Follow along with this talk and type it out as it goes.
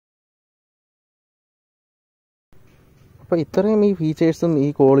അപ്പോൾ ഇത്രയും ഈ ഫീച്ചേഴ്സും ഈ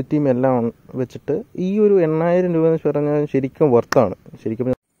ക്വാളിറ്റിയും എല്ലാം വെച്ചിട്ട് ഈ ഒരു 8000 രൂപ എന്ന് പറഞ്ഞാൽ ശരിക്കും വർത്താണ് ശരിക്കും.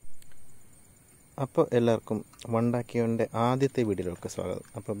 അപ്പോൾ എല്ലാവർക്കും വണ്ടാക്കിയോൻ്റെ ആദ്യത്തെ വീഡിയോയിലേക്ക് സ്വാഗതം.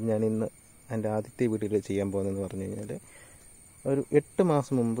 അപ്പം ഞാൻ ഇന്ന് എൻ്റെ ആദ്യത്തെ വീഡിയോയിൽ ചെയ്യാൻ പോകുന്നതെന്ന് പറഞ്ഞു കഴിഞ്ഞാൽ ഒരു 8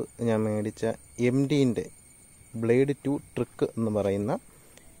 മാസം മുമ്പ് ഞാൻ മേടിച്ച MDൻ്റെ ബ്ലേഡ് 2 ട്രിക്ക് എന്ന് പറയുന്ന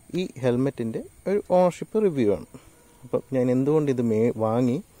ഈ ഹെൽമെറ്റിൻ്റെ ഒരു ഓണർഷിപ്പ് റിവ്യൂ ആണ്. അപ്പം ഞാൻ എന്തുകൊണ്ട് ഇത്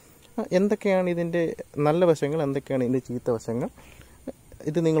വാങ്ങി, എന്തൊക്കെയാണ് ഇതിൻ്റെ നല്ല വശങ്ങൾ, എന്തൊക്കെയാണ് ഇതിൻ്റെ ചീത്ത വശങ്ങൾ,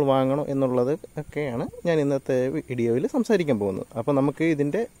 ഇത് നിങ്ങൾ വാങ്ങണോ എന്നുള്ളത് ഒക്കെയാണ് ഞാൻ ഇന്നത്തെ വീഡിയോയിൽ സംസാരിക്കാൻ പോകുന്നത്. അപ്പോൾ നമുക്ക്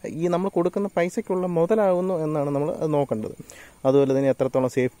ഇതിൻ്റെ നമ്മൾ കൊടുക്കുന്ന പൈസയ്ക്കുള്ള മുതലാകുന്നു എന്നാണ് നമ്മൾ അത് നോക്കേണ്ടത്. അതുപോലെ തന്നെ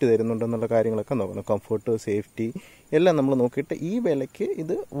എത്രത്തോളം സേഫ്റ്റി തരുന്നുണ്ടെന്നുള്ള കാര്യങ്ങളൊക്കെ നോക്കണം. കംഫർട്ട്, സേഫ്റ്റി എല്ലാം നമ്മൾ നോക്കിയിട്ട് ഈ വിലയ്ക്ക്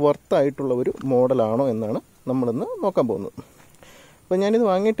ഇത് വർത്തായിട്ടുള്ള ഒരു മോഡലാണോ എന്നാണ് നമ്മളിന്ന് നോക്കാൻ പോകുന്നത്. അപ്പോൾ ഞാനിത്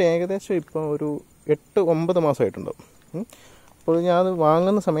വാങ്ങിയിട്ട് ഏകദേശം ഇപ്പം ഒരു 8-9 മാസമായിട്ടുണ്ടാവും. അപ്പോൾ ഞാൻ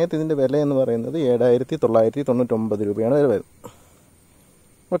വാങ്ങുന്ന സമയത്ത് ഇതിൻ്റെ വില എന്ന് പറയുന്നത് 7,999 രൂപയാണ് വില വരുന്നത്.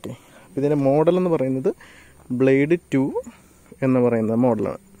 ഓക്കെ, അപ്പോൾ ഇതിൻ്റെ മോഡലെന്ന് പറയുന്നത് ബ്ലേഡ് 2 എന്ന് പറയുന്ന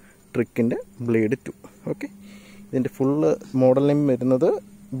മോഡലാണ്, ട്രിക്കിൻ്റെ ബ്ലേഡ് 2. ഓക്കെ, ഇതിൻ്റെ ഫുള്ള് മോഡൽ നെയിം വരുന്നത്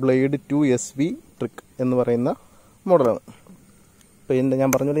ബ്ലേഡ് 2 SV ട്രിക്ക് എന്ന് പറയുന്ന മോഡലാണ്. അപ്പോൾ ഞാൻ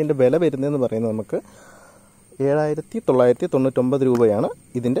പറഞ്ഞത് ഇതിൻ്റെ വില വരുന്നതെന്ന് പറയുന്നത് നമുക്ക് 7,999 രൂപയാണ്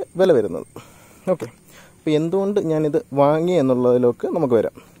ഇതിൻ്റെ വില വരുന്നത്. ഓക്കെ, അപ്പോൾ എന്തുകൊണ്ട് ഞാനിത് വാങ്ങി എന്നുള്ളതിലേക്ക് നമുക്ക്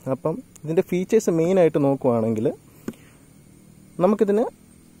വരാം. അപ്പം ഇതിൻ്റെ ഫീച്ചേഴ്സ് മെയിനായിട്ട് നോക്കുവാണെങ്കിൽ നമുക്കിതിന്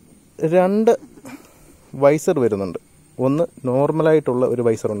 2 വൈസർ വരുന്നുണ്ട്. ഒന്ന് നോർമലായിട്ടുള്ള ഒരു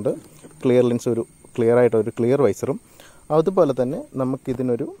വൈസറുണ്ട്, ക്ലിയർ ലെൻസ്, ഒരു ക്ലിയറായിട്ടൊരു ക്ലിയർ വൈസറും. അതുപോലെ തന്നെ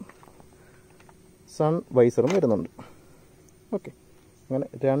നമുക്കിതിനൊരു സൺ വൈസറും വരുന്നുണ്ട്. ഓക്കെ, അങ്ങനെ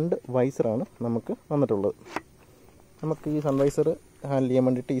 2 വൈസറാണ് നമുക്ക് വന്നിട്ടുള്ളത്. നമുക്ക് ഈ സൺ വൈസർ ഹാൻഡിൽ ചെയ്യാൻ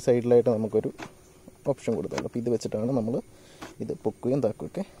വേണ്ടിയിട്ട് ഈ സൈഡിലായിട്ട് നമുക്കൊരു ഓപ്ഷൻ കൊടുത്തിട്ടുണ്ട്. അപ്പോൾ ഇത് വെച്ചിട്ടാണ് നമ്മൾ ഇത് പൊക്കുകയും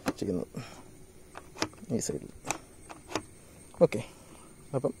താക്കുകയൊക്കെ ചെയ്യുന്നത് ഈ സൈഡിൽ. ഓക്കെ,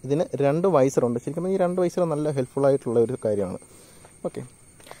 അപ്പം ഇതിന് 2 വൈസറുണ്ട്. ശരിക്കും ഈ 2 വൈസർ നല്ല ഹെൽപ്ഫുള്ളായിട്ടുള്ള ഒരു കാര്യമാണ്. ഓക്കെ,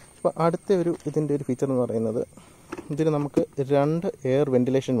 അപ്പോൾ അടുത്ത ഇതിൻ്റെ ഒരു ഫീച്ചർ എന്ന് പറയുന്നത് ഇതിന് നമുക്ക് 2 എയർ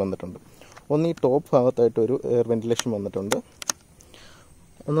വെൻറ്റിലേഷൻ വന്നിട്ടുണ്ട്. ഒന്ന് ഈ ടോപ്പ് ഭാഗത്തായിട്ടൊരു എയർ വെൻറ്റിലേഷൻ വന്നിട്ടുണ്ട്.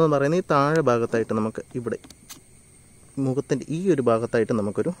 ഒന്നെന്ന് പറയുന്നത് ഈ താഴെ ഭാഗത്തായിട്ട് നമുക്ക് ഇവിടെ മുഖത്തിൻ്റെ ഈ ഒരു ഭാഗത്തായിട്ട്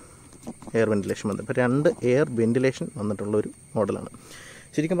നമുക്കൊരു എയർ വെൻറ്റിലേഷൻ വന്നു. ഇപ്പോൾ 2 എയർ വെൻറ്റിലേഷൻ വന്നിട്ടുള്ളൊരു മോഡലാണ്.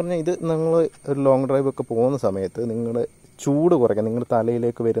 ശരിക്കും പറഞ്ഞാൽ ഇത് നിങ്ങൾ ഒരു ലോങ് ഡ്രൈവ് ഒക്കെ പോകുന്ന സമയത്ത് നിങ്ങളുടെ ചൂട് കുറയ്ക്കാൻ, നിങ്ങളുടെ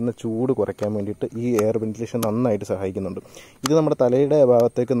തലയിലേക്ക് വരുന്ന ചൂട് കുറയ്ക്കാൻ വേണ്ടിയിട്ട് ഈ എയർ വെൻറ്റിലേഷൻ നന്നായിട്ട് സഹായിക്കുന്നുണ്ട്. ഇത് നമ്മുടെ തലയുടെ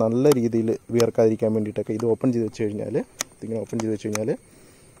ഭാഗത്തേക്ക് നല്ല രീതിയിൽ വിയർക്കാതിരിക്കാൻ വേണ്ടിയിട്ടൊക്കെ ഇത് ഓപ്പൺ ചെയ്ത് വെച്ച് കഴിഞ്ഞാൽ, ഇതിങ്ങനെ ഓപ്പൺ ചെയ്ത് വെച്ച് കഴിഞ്ഞാൽ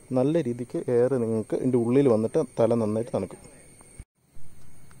നല്ല രീതിക്ക് എയർ നിങ്ങൾക്ക് ഇതിൻ്റെ ഉള്ളിൽ വന്നിട്ട് തല നന്നായിട്ട് തണുക്കും.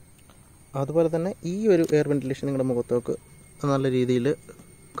 അതുപോലെ തന്നെ ഈ ഒരു എയർ വെൻറ്റിലേഷൻ നിങ്ങളുടെ മുഖത്തേക്ക് നല്ല രീതിയിൽ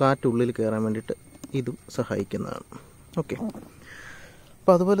കാറ്റുള്ളിൽ കയറാൻ വേണ്ടിയിട്ട് ഇതും സഹായിക്കുന്നതാണ്. ഓക്കെ,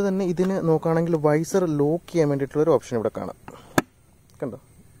 അപ്പോൾ അതുപോലെ തന്നെ ഇതിന് നോക്കുകയാണെങ്കിൽ വൈസർ ലോക്ക് ചെയ്യാൻ വേണ്ടിയിട്ടുള്ളൊരു ഓപ്ഷൻ ഇവിടെ കാണാം. കണ്ടോ,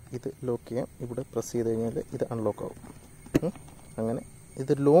 ഇത് ലോക്ക് ചെയ്യാം. ഇവിടെ പ്രസ് ചെയ്ത് കഴിഞ്ഞാൽ ഇത് അൺലോക്ക് ആവും. അങ്ങനെ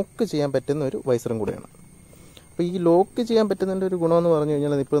ഇത് ലോക്ക് ചെയ്യാൻ പറ്റുന്ന ഒരു വൈസറും കൂടെയാണ്. അപ്പോൾ ഈ ലോക്ക് ചെയ്യാൻ പറ്റുന്നതിൻ്റെ ഒരു ഗുണമെന്ന് പറഞ്ഞു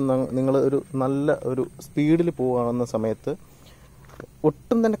കഴിഞ്ഞാൽ ഇപ്പോൾ നിങ്ങൾ നല്ല ഒരു സ്പീഡിൽ പോകുന്ന സമയത്ത്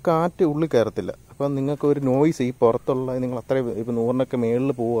ഒട്ടും തന്നെ കാറ്റ് ഉള്ളിൽ കയറത്തില്ല. അപ്പോൾ നിങ്ങൾക്ക് ഒരു നോയ്സ്, ഈ പുറത്തുള്ള നിങ്ങൾ അത്രയും ഇപ്പോൾ 100-നൊക്കെ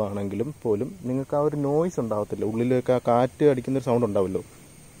മേളിൽ പോവുകയാണെങ്കിലും പോലും നിങ്ങൾക്ക് ആ ഒരു നോയ്സ് ഉണ്ടാകത്തില്ല. ഉള്ളിലേക്ക് ആ കാറ്റ് അടിക്കുന്നൊരു സൗണ്ട് ഉണ്ടാവുമല്ലോ,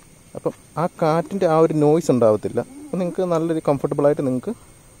 അപ്പം ആ കാറ്റിൻ്റെ ആ ഒരു നോയ്സ് ഉണ്ടാകത്തില്ല. അപ്പോൾ നിങ്ങൾക്ക് നല്ലൊരു കംഫർട്ടബിളായിട്ട് നിങ്ങൾക്ക്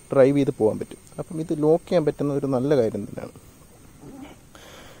ഡ്രൈവ് ചെയ്ത് പോകാൻ പറ്റും. അപ്പം ഇത് ലോക്ക് ചെയ്യാൻ പറ്റുന്ന ഒരു നല്ല കാര്യം തന്നെയാണ്.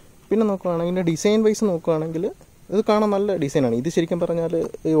 പിന്നെ നോക്കുകയാണെങ്കിൽ ഡിസൈൻ വൈസ് നോക്കുകയാണെങ്കിൽ ഇത് കാണാൻ നല്ല ഡിസൈനാണ്. ഇത് ശരിക്കും പറഞ്ഞാൽ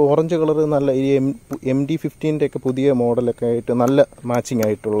ഈ ഓറഞ്ച് കളർ നല്ല ഈ MD-15 ഒക്കെ പുതിയ മോഡലൊക്കെ ആയിട്ട് നല്ല മാച്ചിങ്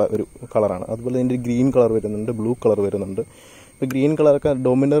ആയിട്ടുള്ള ഒരു കളറാണ്. അതുപോലെ ഇതിൻ്റെ ഗ്രീൻ കളർ വരുന്നുണ്ട്, ബ്ലൂ കളർ വരുന്നുണ്ട്. ഇപ്പോൾ ഗ്രീൻ കളറൊക്കെ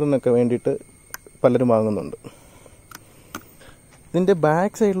ഡൊമിനറിനൊക്കെ വേണ്ടിയിട്ട് പലരും വാങ്ങുന്നുണ്ട്. ഇതിൻ്റെ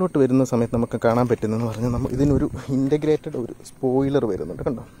ബാക്ക് സൈഡിലോട്ട് വരുന്ന സമയത്ത് നമുക്ക് കാണാൻ പറ്റുന്നതെന്ന് പറഞ്ഞാൽ ഇതിനൊരു ഇൻ്റഗ്രേറ്റഡ് ഒരു സ്പോയിലർ വരുന്നുണ്ട്.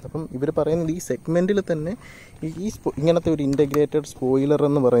 കണ്ടോ, അപ്പം ഇവർ പറയുന്നത് ഈ സെഗ്മെൻറ്റിൽ തന്നെ ഇങ്ങനത്തെ ഒരു ഇൻ്റഗ്രേറ്റഡ് സ്പോയിലർ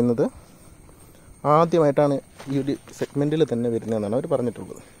എന്ന് പറയുന്നത് ആദ്യമായിട്ടാണ് ഈ ഒരു സെഗ്മെൻറ്റിൽ തന്നെ വരുന്നതെന്നാണ് അവർ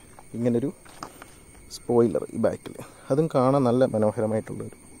പറഞ്ഞിട്ടുള്ളത്. ഇങ്ങനൊരു സ്പോയിലർ ഈ ബാക്കിൽ, അതും കാണാൻ നല്ല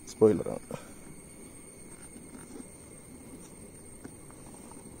മനോഹരമായിട്ടുള്ളൊരു സ്പോയിലറാണ്.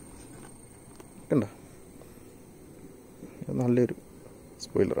 കണ്ടോ, നല്ലൊരു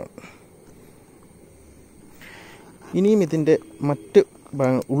സ്പോയിലറാണ്. ഇനിയും ഇതിൻ്റെ മറ്റ്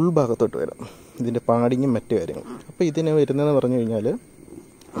ഉൾഭാഗത്തോട്ട് വരാം, ഇതിൻ്റെ പാഡിങ്ങും മറ്റു കാര്യങ്ങളും. അപ്പോൾ ഇതിന് വരുന്നതെന്ന് പറഞ്ഞു കഴിഞ്ഞാൽ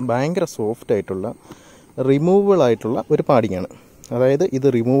ഭയങ്കര സോഫ്റ്റായിട്ടുള്ള റിമൂവബിൾ ആയിട്ടുള്ള ഒരു പാഡിങ്ങാണ്. അതായത് ഇത്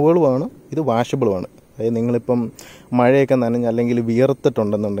റിമൂവബിളുമാണ്, ഇത് വാഷബിളുമാണ്. അതായത് നിങ്ങളിപ്പം മഴയൊക്കെ നനഞ്ഞ് അല്ലെങ്കിൽ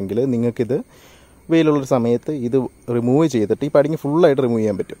വിയർത്തിട്ടുണ്ടെന്നുണ്ടെങ്കിൽ നിങ്ങൾക്കിത് വെയിലുള്ളൊരു സമയത്ത് ഇത് റിമൂവ് ചെയ്തിട്ട്, ഈ പാഡിങ് ഫുള്ളായിട്ട് റിമൂവ്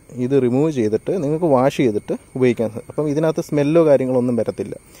ചെയ്യാൻ പറ്റും. ഇത് റിമൂവ് ചെയ്തിട്ട് നിങ്ങൾക്ക് വാഷ് ചെയ്തിട്ട് ഉപയോഗിക്കാൻ സാധിക്കും. അപ്പം ഇതിനകത്ത് സ്മെല്ലോ കാര്യങ്ങളൊന്നും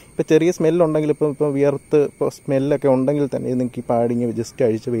വരത്തില്ല. ഇപ്പോൾ ചെറിയ സ്മെല്ലുണ്ടെങ്കിൽ ഇപ്പോൾ വിയർത്ത് സ്മെല്ലൊക്കെ ഉണ്ടെങ്കിൽ തന്നെ നിങ്ങൾക്ക് ഈ പാഡിങ് ജസ്റ്റ്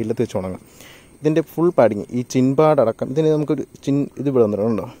അഴിച്ച് വെയിലത്ത് വെച്ച് ഉണങ്ങാം. ഇതിൻ്റെ ഫുൾ പാഡിങ്, ഈ ചിൻപാടടക്കം, ഇതിന് നമുക്കൊരു ഇത് ഇവിടെ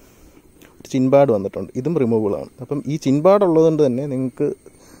വന്നിട്ടുണ്ടോ, ഒരു ചിൻപാട് വന്നിട്ടുണ്ട്. ഇതും റിമൂവബിളാണ്. അപ്പം ഈ ചിൻപാടുള്ളതുകൊണ്ട് തന്നെ നിങ്ങൾക്ക്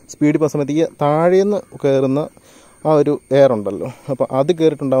സ്പീഡിൽ പോകുന്ന സമയത്ത് ഈ താഴേന്ന് കയറുന്ന ആ ഒരു എയർ ഉണ്ടല്ലോ, അപ്പോൾ അത്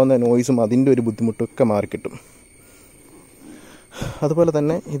കയറിയിട്ടുണ്ടാകുന്ന നോയ്സും അതിൻ്റെ ഒരു ബുദ്ധിമുട്ടൊക്കെ മാറിക്കിട്ടും. അതുപോലെ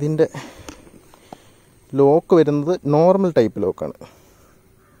തന്നെ ഇതിൻ്റെ ലോക്ക് വരുന്നത് നോർമൽ ടൈപ്പ് ലോക്കാണ്.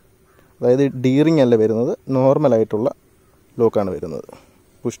 അതായത് ഡീറിങ് അല്ല വരുന്നത്, നോർമലായിട്ടുള്ള ലോക്കാണ് വരുന്നത്.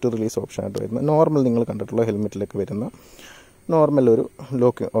 പുഷ് ടു റിലീസ് ഓപ്ഷനായിട്ട് വരുന്നത് നോർമൽ, നിങ്ങൾ കണ്ടിട്ടുള്ള ഹെൽമെറ്റിലൊക്കെ വരുന്ന നോർമൽ ഒരു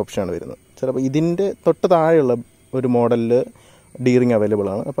ലോക്ക് ഓപ്ഷനാണ് വരുന്നത്. ചിലപ്പോൾ ഇതിൻ്റെ തൊട്ട് താഴെയുള്ള ഒരു മോഡലിൽ ഡീറിങ് അവൈലബിൾ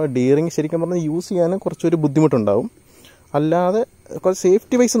ആണ്. അപ്പോൾ ഡീറിങ് ശരിക്കും പറഞ്ഞാൽ യൂസ് ചെയ്യാൻ കുറച്ചൊരു ബുദ്ധിമുട്ടുണ്ടാവും. അല്ലാതെ കുറച്ച്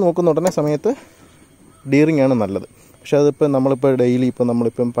സേഫ്റ്റി വൈസ് നോക്കുന്ന ഉടനെ സമയത്ത് ഡീറിങ് ആണ് നല്ലത്. പക്ഷേ അതിപ്പോൾ നമ്മളിപ്പോൾ ഡെയിലി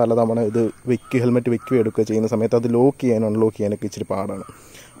നമ്മളിപ്പം പലതവണ ഇത് ഹെൽമെറ്റ് വെക്കുകയോ എടുക്കുകയോ ചെയ്യുന്ന സമയത്ത് അത് ലോക്ക് ചെയ്യാനും അൺലോക്ക് ചെയ്യാനൊക്കെ ഇച്ചിരി പാടാണ്.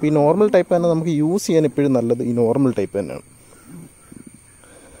 അപ്പോൾ ഈ നോർമൽ ടൈപ്പ് തന്നെ നമുക്ക് യൂസ് ചെയ്യാൻ എപ്പോഴും നല്ലത് ഈ നോർമൽ ടൈപ്പ് തന്നെയാണ്.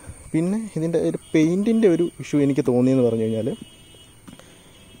 പിന്നെ ഇതിൻ്റെ ഒരു പെയിൻറ്റിൻ്റെ ഒരു ഇഷ്യൂ എനിക്ക് തോന്നിയെന്ന് പറഞ്ഞു കഴിഞ്ഞാൽ,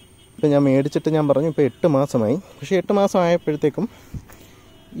 ഇപ്പോൾ ഞാൻ മേടിച്ചിട്ട് ഞാൻ പറഞ്ഞു ഇപ്പോൾ 8 മാസമായി. പക്ഷേ 8 മാസം ആയപ്പോഴത്തേക്കും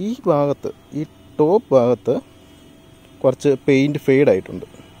ഈ ഭാഗത്ത്, ഈ ടോപ്പ് ഭാഗത്ത് കുറച്ച് പെയിൻറ്റ് ഫെയ്ഡായിട്ടുണ്ട്.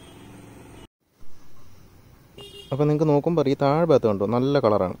 അപ്പോൾ നിങ്ങൾക്ക് നോക്കുമ്പോൾ ഈ താഴ്ഭാഗത്ത് കണ്ടോ, നല്ല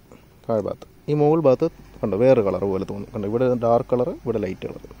കളറാണ് താഴ്ഭാഗത്ത്. ഈ മുകൾ ഭാഗത്ത് കണ്ടോ വേറെ കളർ പോലെ തോന്നും. കണ്ടോ, ഇവിടെ ഡാർക്ക് കളർ, ഇവിടെ ലൈറ്റ്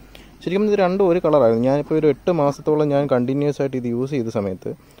കളർ. ശരിക്കും ഇത് രണ്ടും ഒരു കളറായിരുന്നു. ഞാനിപ്പോൾ ഒരു 8 മാസത്തോളം ഞാൻ കണ്ടിന്യൂസ് ആയിട്ട് ഇത് യൂസ് ചെയ്ത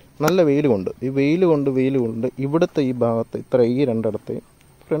സമയത്ത് നല്ല വെയിൽ കൊണ്ട് ഇവിടുത്തെ ഈ ഭാഗത്ത് ഈ രണ്ടിടത്ത്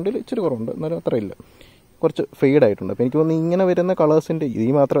ഫ്രണ്ടിൽ ഇച്ചിരി കുറവുണ്ട്, എന്നാലും അത്രയില്ല, കുറച്ച് ഫെയ്ഡായിട്ടുണ്ട്. അപ്പോൾ എനിക്ക് തോന്നുന്നു ഇങ്ങനെ വരുന്ന കളേഴ്സിൻ്റെ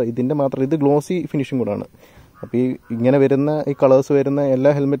ഇതിൻ്റെ മാത്രം ഇത് ഗ്ലോസി ഫിനിഷിംഗ് കൂടാണ്. അപ്പോൾ ഈ ഇങ്ങനെ വരുന്ന ഈ കളേഴ്സ് വരുന്ന എല്ലാ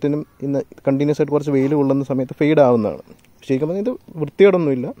ഹെൽമെറ്റിനും ഇന്ന് കണ്ടിന്യൂസ് ആയിട്ട് കുറച്ച് വെയിൽ കൊള്ളുന്ന സമയത്ത് ഫെയ്ഡ് ആവുന്നതാണ്. ശരിക്കും പറഞ്ഞാൽ ഇത്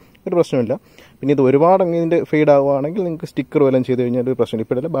വൃത്തികേടൊന്നുമില്ല, ഒരു പ്രശ്നമില്ല. പിന്നെ ഇത് ഒരുപാട് അങ്ങ് ഇതിൻ്റെ ഫെയ്ഡ് ആവുകയാണെങ്കിൽ നിങ്ങൾക്ക് സ്റ്റിക്കർ വല്ലതും ചെയ്ത് കഴിഞ്ഞാൽ ഒരു പ്രശ്നമില്ല.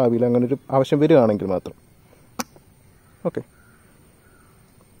 ഇപ്പോഴല്ല, ഭാവിയിൽ അങ്ങനെ ഒരു ആവശ്യം വരികയാണെങ്കിൽ മാത്രം. ഓക്കെ.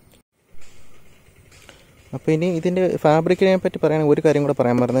 അപ്പോൾ ഇനി ഇതിൻ്റെ ഫാബ്രിക്കിനെ പറ്റി പറയുകയാണെങ്കിൽ ഒരു കാര്യം കൂടെ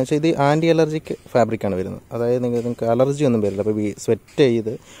പറയാൻ പറഞ്ഞതെന്ന് വെച്ചാൽ, ഇത് ആൻറ്റി അലർജിക്ക് ഫാബ്രിക്കാണ് വരുന്നത്. അതായത് നിങ്ങൾക്ക് അലർജി ഒന്നും വരില്ല. അപ്പോൾ സ്വെറ്റ്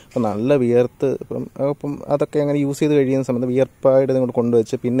ചെയ്ത് ഇപ്പോൾ നല്ല വിയർത്ത് അപ്പം അതൊക്കെ അങ്ങനെ യൂസ് ചെയ്ത് കഴിയുന്ന സമയത്ത് വിയർപ്പായിട്ട് നിങ്ങൾ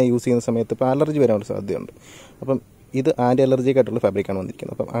കൊണ്ടുവച്ച് പിന്നെ യൂസ് ചെയ്യുന്ന സമയത്ത് ഇപ്പോൾ അലർജി വരാനുള്ള സാധ്യതയുണ്ട്. അപ്പം ഇത് ആൻറ്റി അലർജിക്കായിട്ടുള്ള ഫാബ്രിക്കാണ്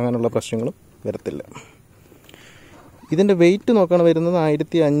വന്നിരിക്കുന്നത്. അപ്പം അങ്ങനെയുള്ള പ്രശ്നങ്ങളും വരത്തില്ല. ഇതിൻ്റെ വെയിറ്റ് നോക്കുകയാണ് വരുന്നത്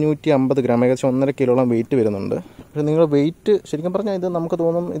 1550 ഗ്രാം, ഏകദേശം 1.5 കിലോളം വെയിറ്റ് വരുന്നുണ്ട്. പക്ഷേ നിങ്ങൾ വെയിറ്റ് ശരിക്കും പറഞ്ഞാൽ ഇത് നമുക്ക്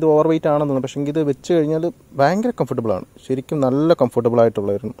തോന്നും ഇത് ഓവർ വെയിറ്റ് ആണെന്ന് തോന്നും. പക്ഷേ ഇത് വെച്ച് കഴിഞ്ഞാൽ ഭയങ്കര കംഫർട്ടബിളാണ്. ശരിക്കും നല്ല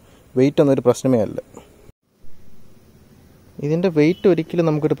കംഫർട്ടബിളായിട്ടുള്ളൊരു വെയിറ്റ് ഒന്നും ഒരു പ്രശ്നമേ അല്ല. ഇതിൻ്റെ വെയിറ്റ് ഒരിക്കലും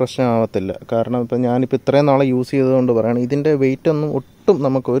നമുക്കൊരു പ്രശ്നമാവത്തില്ല. കാരണം ഇപ്പം ഞാനിപ്പോൾ ഇത്രയും നാളെ യൂസ് ചെയ്തതുകൊണ്ട് പറയുകയാണ്, ഇതിൻ്റെ വെയിറ്റ് ഒന്നും ഒട്ടും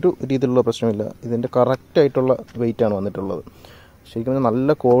നമുക്കൊരു രീതിയിലുള്ള പ്രശ്നമില്ല. ഇതിൻ്റെ കറക്റ്റായിട്ടുള്ള വെയിറ്റാണ് വന്നിട്ടുള്ളത്. ശരിക്കും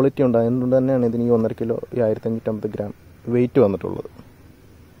നല്ല ക്വാളിറ്റി ഉണ്ട്. അതുകൊണ്ട് തന്നെയാണ് ഇതിന് ഈ 1.5 കിലോ 1550 ഗ്രാം വെയിറ്റ് വന്നിട്ടുള്ളത്.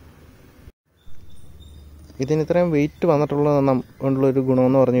 ഇതിന് ഇത്രയും വെയിറ്റ് വന്നിട്ടുള്ളൊരു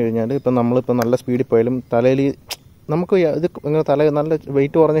ഗുണമെന്ന് പറഞ്ഞു കഴിഞ്ഞാൽ, ഇപ്പം നമ്മളിപ്പോൾ നല്ല സ്പീഡിൽ പോയാലും തലയിൽ നമുക്ക് ഇത് ഇങ്ങനെ നല്ല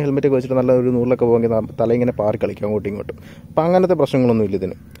വെയിറ്റ് കുറഞ്ഞ ഹെൽമെറ്റൊക്കെ വെച്ചിട്ട് നല്ല ഒരു നൂറിലൊക്കെ പോകുമെങ്കിൽ തല ഇങ്ങനെ പാറി കളിക്കും അങ്ങോട്ടും ഇങ്ങോട്ടും. അപ്പം അങ്ങനത്തെ പ്രശ്നങ്ങളൊന്നും ഇല്ല.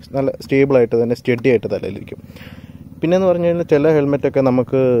 ഇതിന് നല്ല സ്റ്റേബിളായിട്ട് തന്നെ സ്റ്റഡി ആയിട്ട് തലയിലിരിക്കും. പിന്നെയെന്ന് പറഞ്ഞു കഴിഞ്ഞാൽ ചില ഹെൽമെറ്റൊക്കെ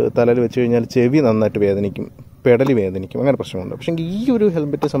നമുക്ക് തലയിൽ വെച്ച് കഴിഞ്ഞാൽ ചെവി നന്നായിട്ട് വേദനിക്കും, പെടലി വേദനിക്കും, അങ്ങനെ പ്രശ്നമുണ്ട്. പക്ഷേ ഈ ഒരു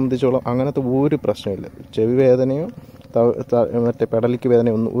ഹെൽമെറ്റ് സംബന്ധിച്ചോളം അങ്ങനത്തെ ഒരു പ്രശ്നമില്ല. ചെവി വേദനയോ മറ്റേ പെടലിക്ക്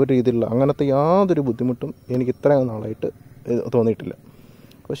വേദനയോ ഒന്നും ഒരു രീതിയിലുള്ള അങ്ങനത്തെ യാതൊരു ബുദ്ധിമുട്ടും എനിക്ക് ഇത്രയും നാളായിട്ട് തോന്നിയിട്ടില്ല.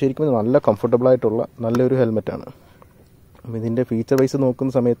 അപ്പോൾ ശരിക്കും നല്ല കംഫർട്ടബിളായിട്ടുള്ള നല്ലൊരു ഹെൽമെറ്റാണ്. അപ്പോൾ ഇതിൻ്റെ ഫീച്ചർ വൈസ്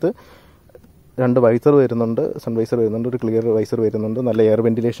നോക്കുന്ന സമയത്ത് 2 വൈസർ വരുന്നുണ്ട്, സൺ വൈസർ വരുന്നുണ്ട്, ഒരു ക്ലിയർ വൈസർ വരുന്നുണ്ട്, നല്ല എയർ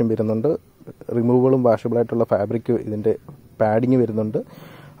വെന്റിലേഷൻ വരുന്നുണ്ട്, റിമൂവബിളും വാഷബിളായിട്ടുള്ള ഫാബ്രിക് ഇതിൻ്റെ പാഡിങ് വരുന്നുണ്ട്.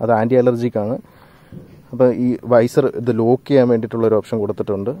 അത് ആൻറ്റി അലർജിക്കാണ്. അപ്പോൾ ഈ വൈസർ ഇത് ലോക്ക് ചെയ്യാൻ വേണ്ടിയിട്ടുള്ളൊരു ഓപ്ഷൻ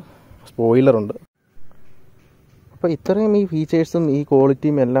കൊടുത്തിട്ടുണ്ട്, സ്പോയിലറുണ്ട്. അപ്പോൾ ഇത്രയും ഈ ഫീച്ചേഴ്സും ഈ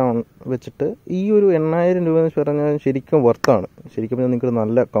ക്വാളിറ്റിയും എല്ലാം വെച്ചിട്ട് ഈ ഒരു 8000 രൂപ എന്ന് പറഞ്ഞാൽ ശരിക്കും വർത്താണ്. ശരിക്കും നിങ്ങൾക്ക്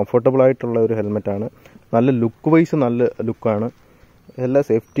നല്ല കംഫർട്ടബിളായിട്ടുള്ള ഒരു ഹെൽമെറ്റാണ്. നല്ല ലുക്ക് വൈസ് നല്ല ലുക്കാണ്, എല്ലാ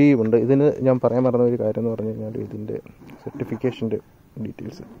സേഫ്റ്റിയും ഉണ്ട്. ഇതിന് ഞാൻ പറയാൻ മറന്ന ഒരു കാര്യം എന്ന് പറഞ്ഞു കഴിഞ്ഞാൽ ഇതിൻ്റെ സർട്ടിഫിക്കേഷൻ്റെ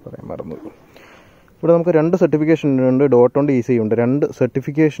ഡീറ്റെയിൽസ് പറയാൻ മറന്നു. ഇവിടെ നമുക്ക് 2 സർട്ടിഫിക്കേഷൻ ഉണ്ട്, ഡോട്ട് ഉണ്ട്, ഈസി ഉണ്ട്. 2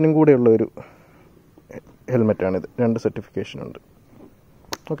 സർട്ടിഫിക്കേഷനും കൂടെയുള്ള ഒരു ഹെൽമെറ്റാണിത്. 2 സർട്ടിഫിക്കേഷനുണ്ട്.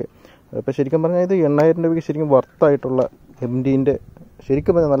 ഓക്കെ. അപ്പോൾ ശരിക്കും പറഞ്ഞാൽ ഇത് 8000 രൂപയ്ക്ക് ശരിക്കും വർത്തായിട്ടുള്ള എംറ്റീൻ്റെ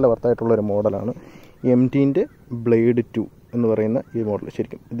ശരിക്കും പറഞ്ഞാൽ നല്ല വർത്തായിട്ടുള്ള ഒരു മോഡലാണ്. എംറ്റീൻ്റെ ബ്ലേഡ് 2 എന്ന് പറയുന്ന ഈ മോഡൽ.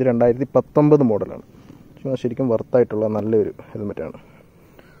 ശരിക്കും ഇത് 2019 മോഡലാണ്. ശരിക്കും വർത്തായിട്ടുള്ള നല്ലൊരു ഹെൽമെറ്റാണ്.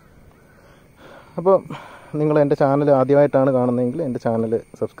 അപ്പോൾ നിങ്ങൾ എൻ്റെ ചാനൽ ആദ്യമായിട്ടാണ് കാണുന്നതെങ്കിൽ എൻ്റെ ചാനൽ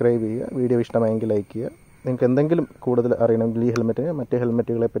സബ്സ്ക്രൈബ് ചെയ്യുക, വീഡിയോ ഇഷ്ടമായെങ്കിൽ ലൈക്ക് ചെയ്യുക. നിങ്ങൾക്ക് എന്തെങ്കിലും കൂടുതൽ അറിയണമെങ്കിൽ ഈ ഹെൽമെറ്റിന് മറ്റ്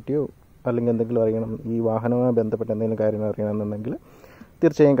ഹെൽമെറ്റുകളെ പറ്റിയോ അല്ലെങ്കിൽ എന്തെങ്കിലും അറിയണം, ഈ വാഹനവുമായി ബന്ധപ്പെട്ട എന്തെങ്കിലും കാര്യങ്ങൾ അറിയണമെന്നുണ്ടെങ്കിൽ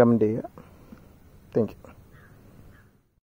തീർച്ചയായും കമൻറ്റ് ചെയ്യുക. Thank you.